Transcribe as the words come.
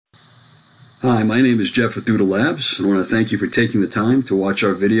Hi, my name is Jeff with Doodle Labs, and I want to thank you for taking the time to watch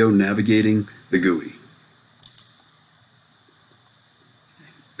our video navigating the GUI.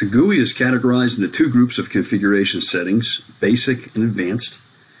 The GUI is categorized into two groups of configuration settings, basic and advanced.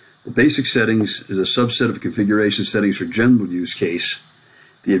 The basic settings is a subset of configuration settings for general use case.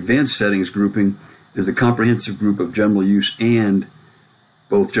 The advanced settings grouping is the comprehensive group of general use and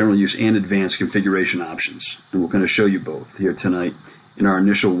both general use and advanced configuration options. And we're going to show you both here tonight in our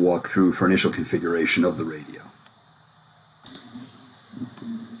initial walkthrough for initial configuration of the radio.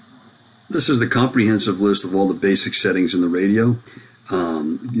 This is the comprehensive list of all the basic settings in the radio,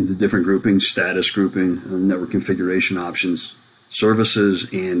 the different groupings, status grouping, network configuration options, services,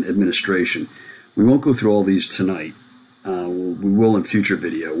 and administration. We won't go through all these tonight. We will in future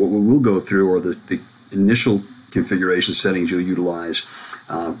video. What we will go through are the initial configuration settings you'll utilize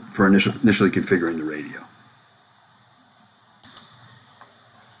for initially configuring the radio.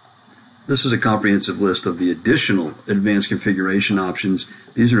 This is a comprehensive list of the additional advanced configuration options.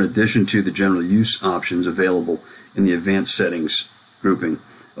 These are in addition to the general use options available in the advanced settings grouping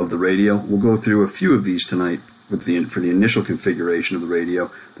of the radio. We'll go through a few of these tonight for the initial configuration of the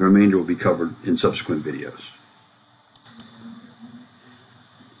radio. The remainder will be covered in subsequent videos.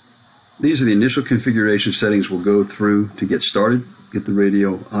 These are the initial configuration settings we'll go through to get started, get the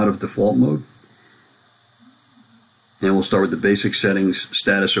radio out of default mode. And we'll start with the basic settings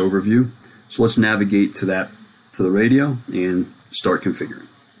status overview. So let's navigate to the radio and start configuring.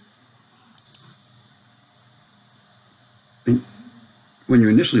 When you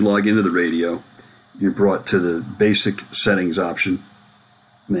initially log into the radio, you're brought to the basic settings option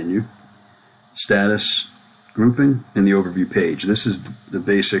menu, status, grouping, and the overview page. This is the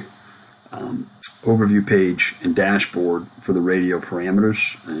basic overview page and dashboard for the radio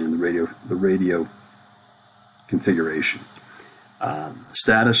parameters and the radio configuration.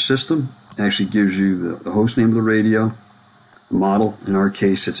 Status system actually gives you the host name of the radio, the model, in our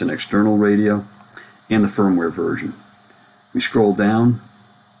case it's an external radio, and the firmware version. We scroll down,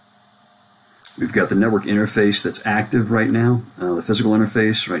 we've got the network interface that's active right now, the physical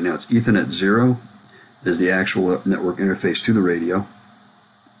interface. Right now it's Ethernet 0 is the actual network interface to the radio.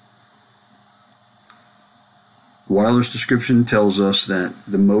 The wireless description tells us that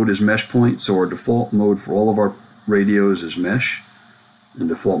the mode is mesh point, so our default mode for all of our radios is mesh. And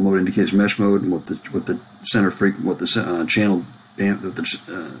default mode indicates mesh mode, and what the channel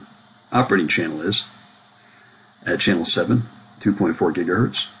operating channel is at channel 7, 2.4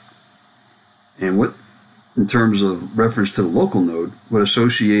 gigahertz. And what, in terms of reference to the local node, what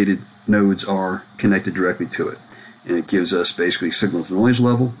associated nodes are connected directly to it. And it gives us basically signal to noise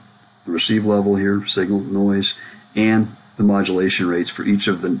level, the receive level here, signal noise, and the modulation rates for each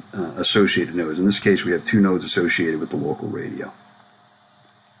of the associated nodes. In this case, we have two nodes associated with the local radio.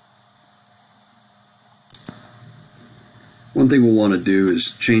 One thing we'll want to do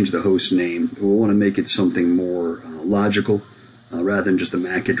is change the host name. We'll want to make it something more logical rather than just a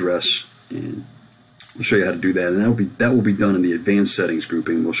MAC address. And we'll show you how to do that. And that will be done in the advanced settings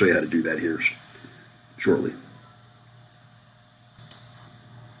grouping. We'll show you how to do that here shortly.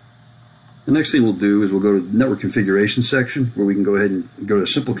 The next thing we'll do is we'll go to the network configuration section, where we can go ahead and go to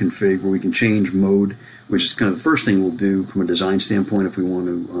simple config, where we can change mode, which is kind of the first thing we'll do from a design standpoint if we want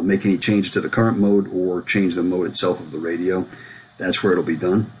to make any changes to the current mode or change the mode itself of the radio. That's where it'll be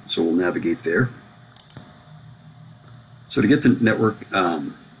done. So we'll navigate there. So to get to network,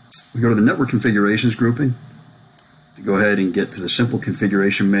 we go to the network configurations grouping to go ahead and get to the simple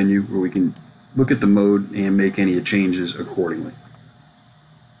configuration menu, where we can look at the mode and make any changes accordingly.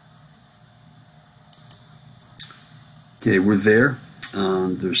 Okay, we're there.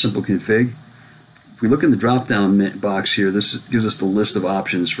 There's simple config. If we look in the drop-down box here, this gives us the list of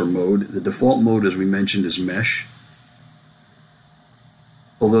options for mode. The default mode, as we mentioned, is mesh.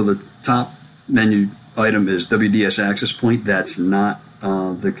 Although the top menu item is WDS access point, that's not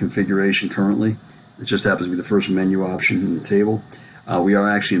the configuration currently. It just happens to be the first menu option in the table. We are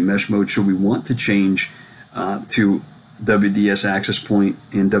actually in mesh mode. Should we want to change to WDS access point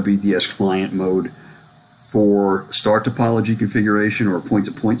and WDS client mode for star topology configuration or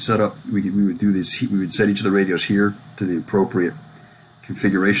point-to-point setup, we would do this. We would set each of the radios here to the appropriate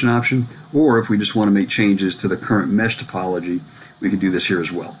configuration option. Or if we just want to make changes to the current mesh topology, we could do this here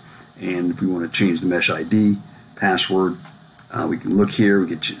as well. And if we want to change the mesh ID, password, we can look here. We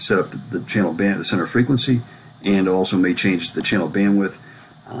can set up the channel band, the center frequency, and also make changes to the channel bandwidth.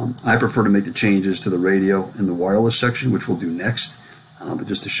 I prefer to make the changes to the radio in the wireless section, which we'll do next. But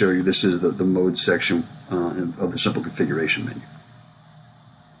just to show you, this is the mode section of the simple configuration menu.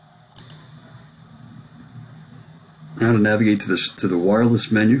 Now to navigate to the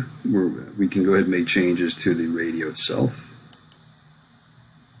wireless menu, where we can go ahead and make changes to the radio itself.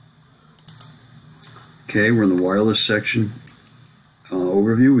 Okay, we're in the wireless section.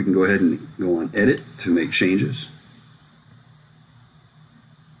 Overview, we can go ahead and go on edit to make changes.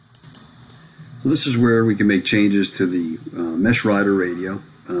 So this is where we can make changes to the mesh rider radio,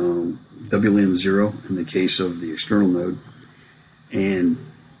 WLAN 0 in the case of the external node, and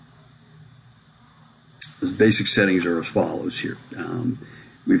the basic settings are as follows here.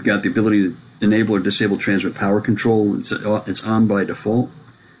 We've got the ability to enable or disable transmit power control. It's on by default.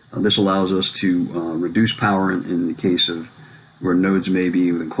 This allows us to reduce power in the case of where nodes may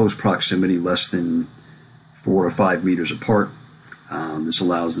be within close proximity, less than 4 or 5 meters apart. This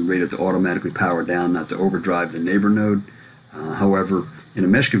allows the radio to automatically power down, not to overdrive the neighbor node. However, in a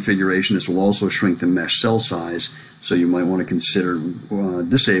mesh configuration, this will also shrink the mesh cell size, so you might want to consider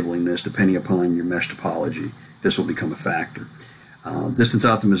disabling this depending upon your mesh topology. This will become a factor. Distance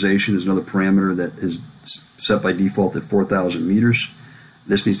optimization is another parameter that is set by default at 4,000 meters.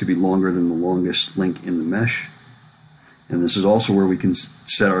 This needs to be longer than the longest link in the mesh. And this is also where we can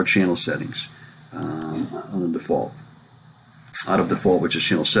set our channel settings on the default. Out of default, which is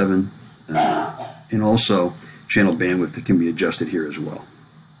channel 7, and also channel bandwidth that can be adjusted here as well.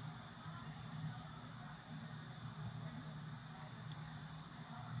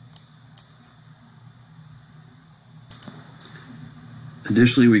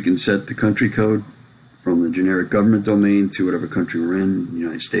 Additionally, we can set the country code from the generic government domain to whatever country we're in, the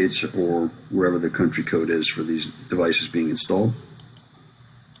United States, or wherever the country code is for these devices being installed.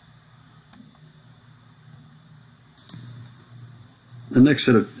 The next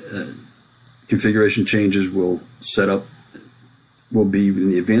set of configuration changes will be in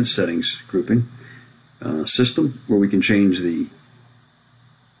the advanced settings grouping. System, where we can change the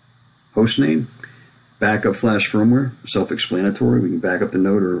host name. Backup flash firmware, self-explanatory. We can back up the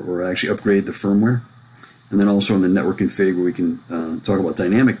node or actually upgrade the firmware. And then also in the network config, where we can talk about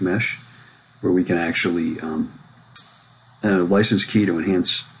dynamic mesh, where we can actually add a license key to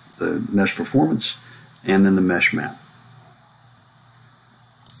enhance the mesh performance, and then the mesh map.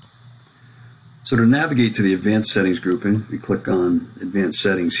 So to navigate to the advanced settings grouping, we click on advanced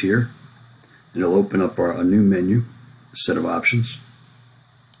settings here, and it'll open up a new menu, a set of options.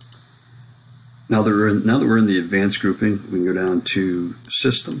 Now that we're in the advanced grouping, we can go down to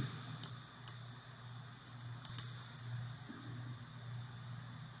system.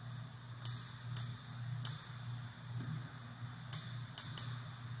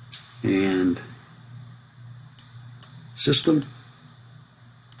 And system.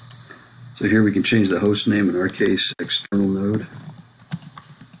 So here we can change the host name, in our case, external node.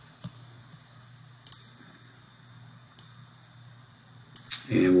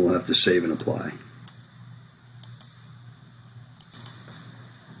 And we'll have to save and apply.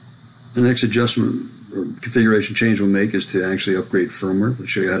 The next adjustment or configuration change we'll make is to actually upgrade firmware. I'll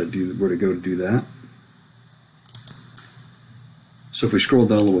show you how to do where to go to do that. So if we scroll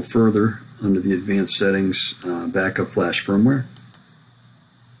down a little further under the advanced settings, backup flash firmware.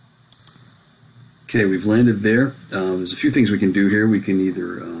 Okay, we've landed there. There's a few things we can do here. We can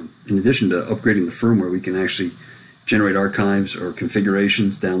either, in addition to upgrading the firmware, we can actually generate archives or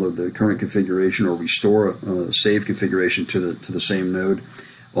configurations, download the current configuration, or restore a save configuration to the same node.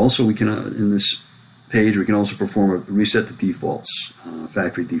 Also, we can in this page we can also perform a reset to defaults,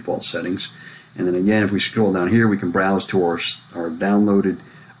 factory default settings. And then again, if we scroll down here, we can browse to our downloaded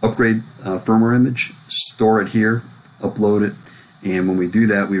upgrade firmware image, store it here, upload it, and when we do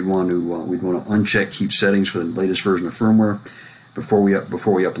that, we'd want to uncheck keep settings for the latest version of firmware before we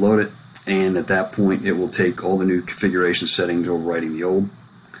upload it. And at that point, it will take all the new configuration settings, overwriting the old.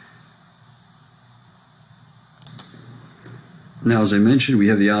 Now, as I mentioned, we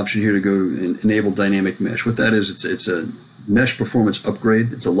have the option here to go and enable dynamic mesh. What that is, it's a mesh performance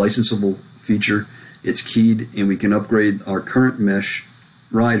upgrade. It's a licensable feature. It's keyed, and we can upgrade our current mesh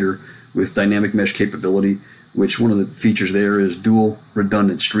rider with dynamic mesh capability, which one of the features there is dual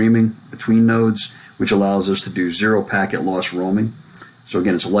redundant streaming between nodes, which allows us to do zero packet loss roaming. So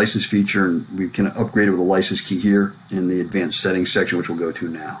again, it's a license feature, and we can upgrade it with a license key here in the advanced settings section, which we'll go to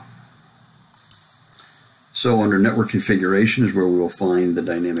now. So under network configuration is where we will find the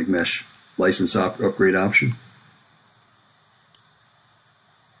dynamic mesh license upgrade option.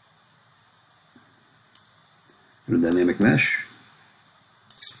 Under dynamic mesh.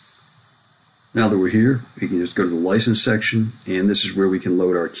 Now that we're here, we can just go to the license section, and this is where we can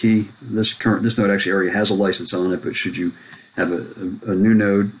load our key. This node actually already has a license on it, but should you have a new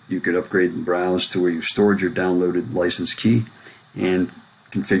node, you could upgrade and browse to where you've stored your downloaded license key and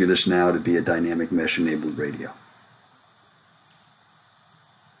configure this now to be a dynamic mesh enabled radio.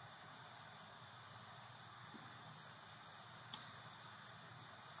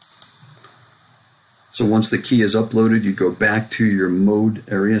 So once the key is uploaded, you go back to your mode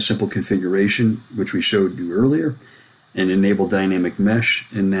area, simple configuration, which we showed you earlier, and enable dynamic mesh.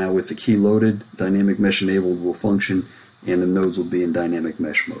 And now with the key loaded, dynamic mesh enabled will function, and the nodes will be in dynamic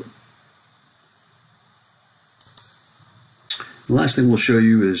mesh mode. The last thing we'll show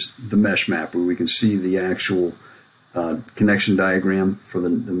you is the mesh map, where we can see the actual connection diagram for the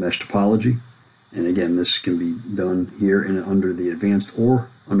mesh topology. And again, this can be done here in under the advanced or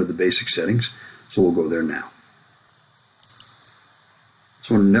under the basic settings. So we'll go there now.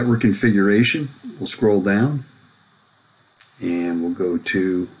 So under network configuration, we'll scroll down and we'll go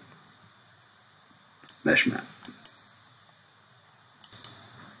to mesh map.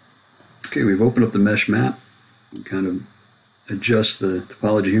 Okay, we've opened up the mesh map. We kind of adjust the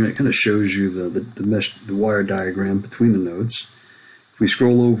topology here, and it kind of shows you the wire diagram between the nodes. If we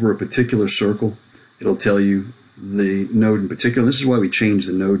scroll over a particular circle, it'll tell you the node in particular. This is why we changed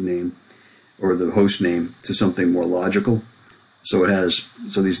the node name or the host name to something more logical. So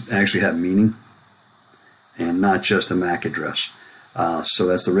these actually have meaning and not just a MAC address. So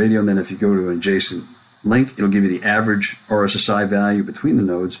that's the radio. And then if you go to an adjacent link, it'll give you the average RSSI value between the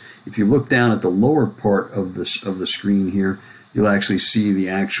nodes. If you look down at the lower part of the screen here, you'll actually see the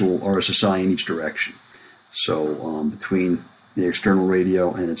actual RSSI in each direction. So between the external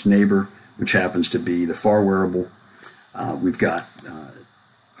radio and its neighbor, which happens to be the far wearable, we've got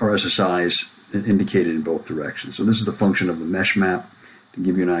RSSIs indicated in both directions. So this is the function of the mesh map to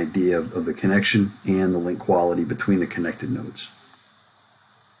give you an idea of the connection and the link quality between the connected nodes.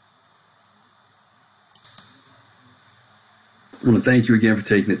 I want to thank you again for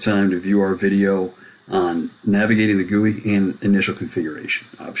taking the time to view our video on navigating the GUI and initial configuration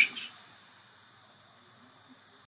options.